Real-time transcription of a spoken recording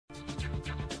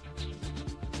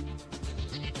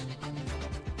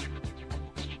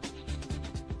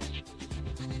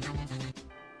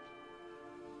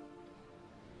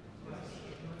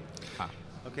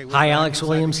Okay, Hi, Alex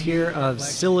Williams here of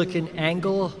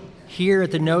SiliconANGLE, here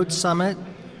at the Node Summit.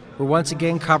 We're once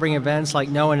again covering events like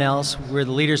no one else. We're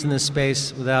the leaders in this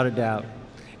space, without a doubt.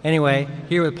 Anyway,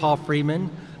 here with Paul Friedman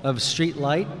of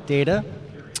Streetlight Data.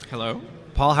 Hello.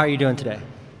 Paul, how are you doing today?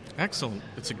 Excellent.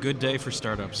 It's a good day for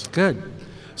startups. Good.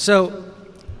 So,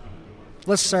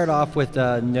 let's start off with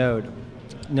Node.js.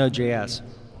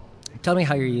 Tell me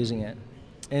how you're using it.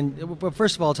 And but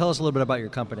first of all, tell us a little bit about your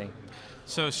company.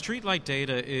 So Streetlight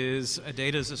Data is a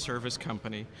data as a service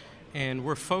company, and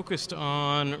we're focused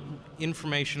on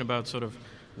information about sort of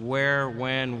where,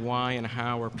 when, why, and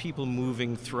how are people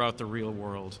moving throughout the real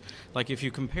world. Like if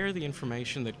you compare the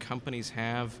information that companies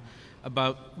have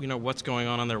about what's going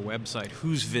on their website,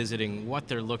 who's visiting, what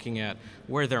they're looking at,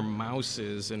 where their mouse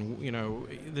is, and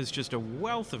there's just a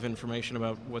wealth of information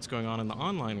about what's going on in the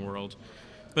online world.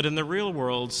 But in the real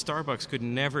world, Starbucks could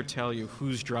never tell you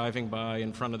who's driving by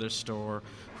in front of their store,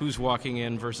 who's walking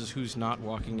in versus who's not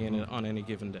walking in on any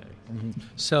given day. Mm-hmm.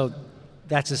 So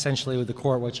that's essentially the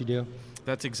core of what you do?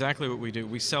 That's exactly what we do.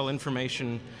 We sell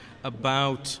information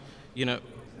about,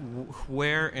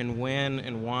 where and when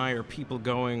and why are people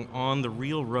going on the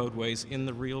real roadways in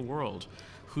the real world.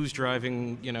 Who's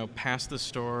driving, past the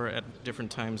store at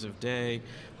different times of day,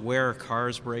 where are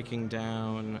cars breaking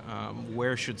down,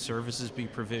 where should services be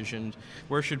provisioned,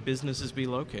 where should businesses be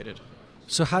located.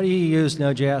 So how do you use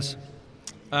Node.js?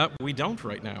 We don't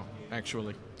right now,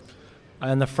 actually.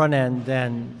 On the front end,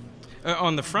 then?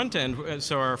 On the front end,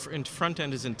 so our front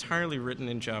end is entirely written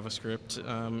in JavaScript.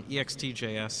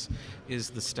 EXT.js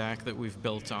is the stack that we've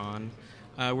built on.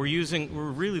 We're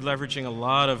really leveraging a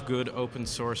lot of good open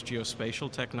source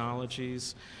geospatial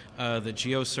technologies. The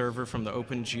GeoServer from the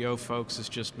OpenGeo folks has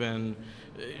just been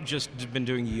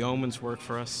doing yeoman's work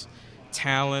for us.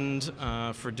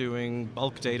 Talend for doing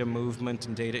bulk data movement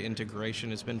and data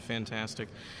integration has been fantastic.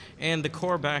 And the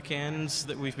core backends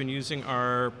that we've been using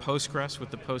are Postgres with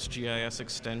the PostGIS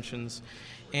extensions,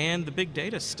 and the big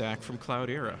data stack from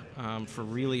Cloudera for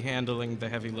really handling the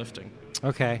heavy lifting.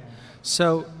 Okay,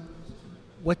 so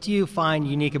what do you find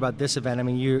unique about this event? I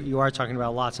mean, you are talking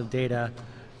about lots of data,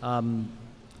 and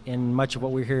much of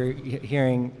what we're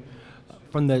hearing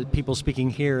from the people speaking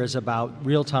here is about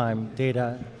real-time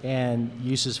data and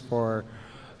uses for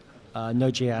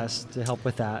Node.js to help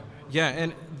with that. Yeah,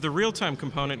 and the real-time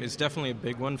component is definitely a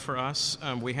big one for us.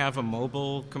 We have a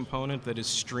mobile component that is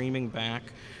streaming back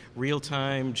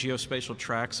real-time geospatial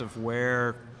tracks of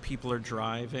where people are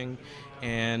driving,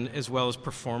 and as well as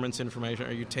performance information.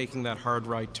 Are you taking that hard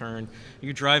right turn? Are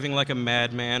you driving like a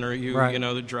madman, or are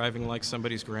you driving like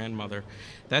somebody's grandmother?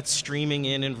 That's streaming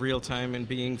in real time and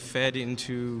being fed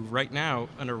into, right now,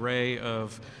 an array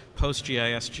of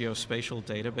PostGIS geospatial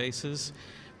databases,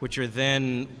 which are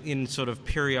then in sort of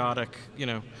periodic,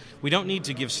 we don't need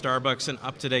to give Starbucks an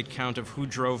up-to-date count of who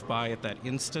drove by at that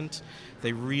instant.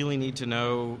 They really need to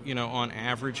know, on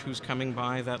average who's coming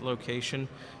by that location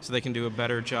so they can do a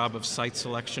better job of site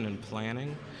selection and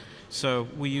planning. So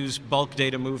we use bulk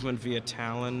data movement via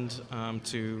Talend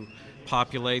to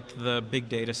populate the big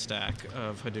data stack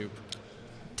of Hadoop.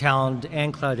 Talend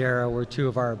and Cloudera were two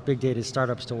of our big data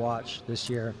startups to watch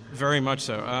this year. Very much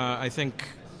so. I think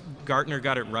Gartner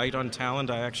got it right on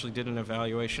Talend. I actually did an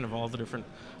evaluation of all the different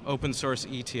open source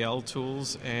ETL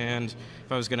tools, and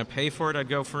if I was going to pay for it, I'd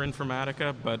go for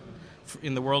Informatica, but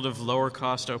in the world of lower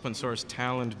cost open source,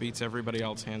 Talend beats everybody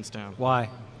else hands down. Why?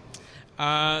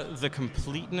 The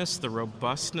completeness, the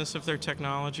robustness of their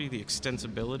technology, the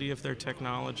extensibility of their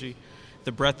technology,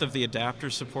 the breadth of the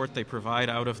adapter support they provide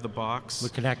out of the box. The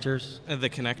connectors? The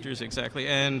connectors, exactly.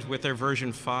 And with their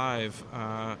version 5,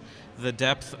 the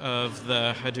depth of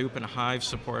the Hadoop and Hive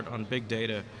support on big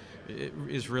data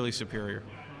is really superior.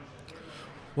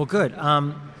 Well, good.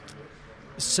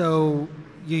 So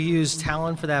you use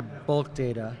Talend for that bulk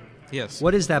data. Yes.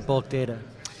 What is that bulk data?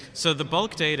 So the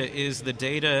bulk data is the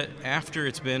data after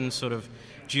it's been sort of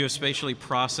geospatially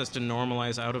processed and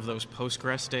normalized out of those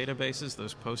Postgres databases,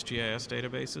 those PostGIS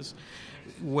databases,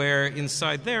 where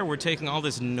inside there we're taking all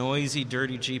this noisy,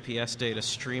 dirty GPS data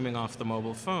streaming off the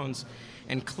mobile phones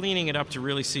and cleaning it up to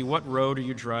really see what road are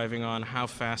you driving on, how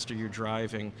fast are you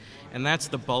driving, and that's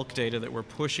the bulk data that we're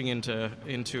pushing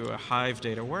into a Hive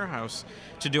data warehouse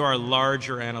to do our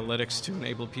larger analytics to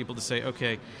enable people to say,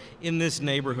 okay, in this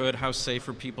neighborhood, how safe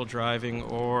are people driving,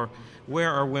 or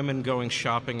where are women going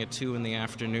shopping at 2 in the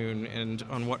afternoon, and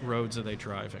on what roads are they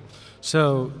driving?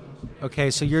 So,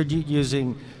 okay, so you're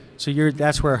using So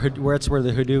that's where the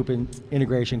Hadoop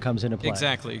integration comes into play.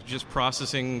 Exactly, just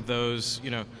processing those,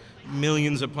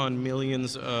 millions upon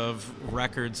millions of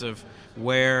records of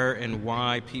where and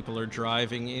why people are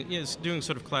driving. It's doing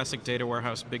sort of classic data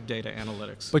warehouse, big data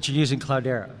analytics. But you're using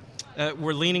Cloudera.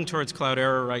 We're leaning towards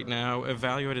Cloudera right now,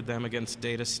 evaluated them against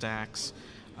data stacks,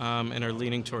 and are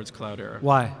leaning towards Cloudera.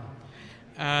 Why?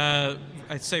 I'd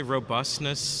say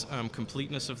robustness,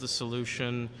 completeness of the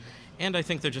solution, and I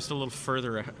think they're just a little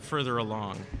further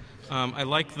along. I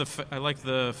like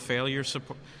the failure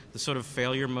support, the sort of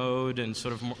failure mode, and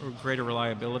sort of greater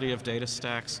reliability of data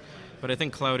stacks. But I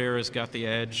think Cloudera's got the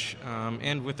edge,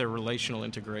 and with their relational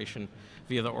integration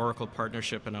via the Oracle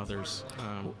partnership and others,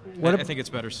 I think it's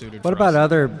better suited. What for about us.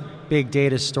 other big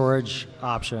data storage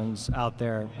options out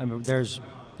there? I mean, there's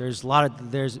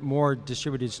more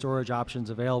distributed storage options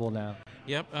available now.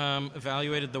 Yep,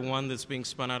 evaluated the one that's being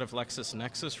spun out of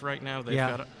LexisNexis right now. They've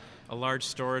got a large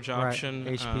storage option.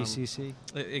 Right. HPCC.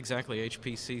 Exactly,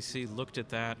 HPCC looked at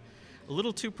that. A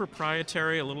little too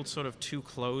proprietary, a little sort of too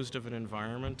closed of an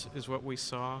environment is what we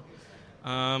saw.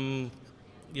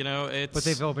 It's... But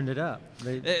they've opened it up.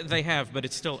 They have, but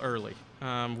it's still early.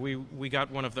 We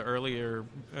got one of the earlier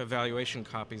evaluation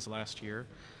copies last year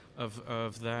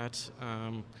of that.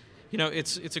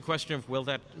 It's a question of will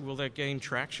that gain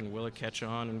traction? Will it catch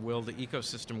on? And will the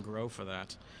ecosystem grow for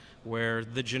that? Where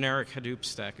the generic Hadoop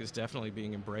stack is definitely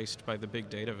being embraced by the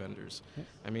big data vendors.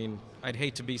 I mean, I'd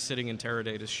hate to be sitting in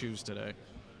Teradata's shoes today.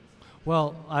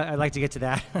 Well, I'd like to get to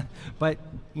that. But,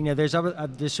 there's other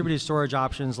distributed storage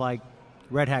options like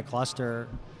Red Hat Cluster.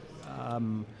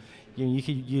 You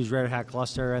could use Red Hat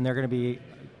Cluster, and they're going to be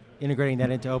integrating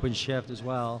that into OpenShift as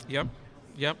well.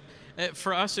 Yep.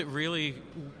 For us,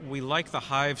 we like the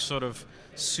Hive sort of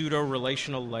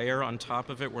pseudo-relational layer on top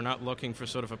of it. We're not looking for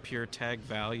sort of a pure tag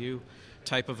value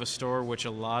type of a store, which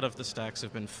a lot of the stacks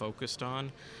have been focused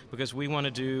on, because we want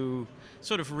to do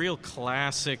sort of real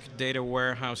classic data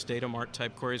warehouse, data mart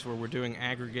type queries where we're doing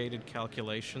aggregated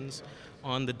calculations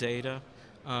on the data.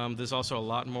 There's also a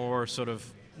lot more sort of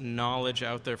knowledge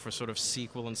out there for sort of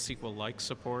SQL and SQL-like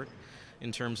support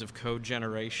in terms of code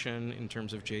generation, in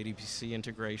terms of JDBC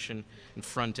integration, and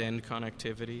front-end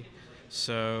connectivity.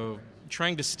 So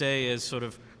trying to stay as sort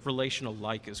of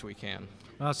relational-like as we can.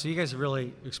 So you guys have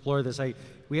really explored this.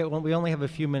 We only have a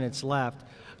few minutes left.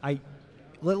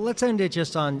 Let's end it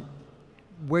just on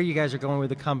where you guys are going with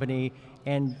the company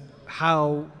and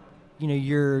how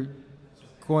you're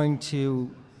going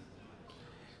to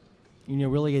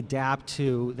really adapt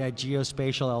to that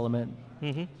geospatial element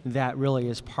that really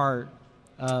is part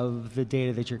of the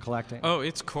data that you're collecting. Oh,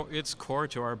 it's core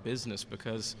to our business,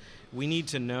 because we need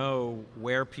to know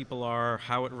where people are,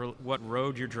 what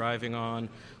road you're driving on,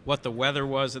 what the weather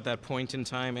was at that point in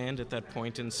time and at that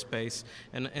point in space,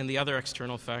 and the other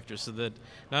external factors, so that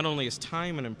not only is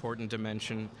time an important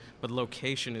dimension, but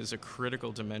location is a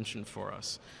critical dimension for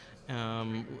us.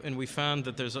 And we found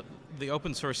that the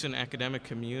open source and academic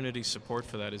community support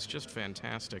for that is just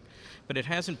fantastic. But it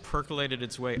hasn't percolated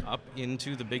its way up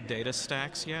into the big data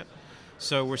stacks yet.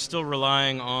 So we're still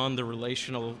relying on the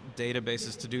relational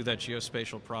databases to do that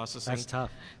geospatial processing. That's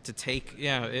tough. To take,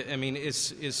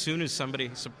 as soon as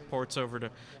somebody supports over to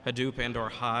Hadoop and or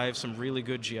Hive, some really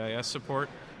good GIS support,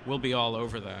 we'll be all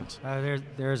over that.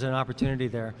 There's an opportunity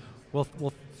there. Well,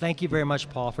 thank you very much,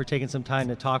 Paul, for taking some time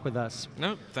to talk with us.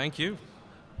 No, thank you.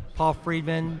 Paul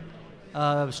Friedman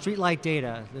of Streetlight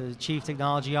Data, the Chief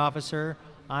Technology Officer.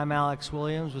 I'm Alex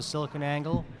Williams with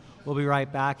SiliconANGLE. We'll be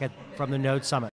right back from the Node Summit.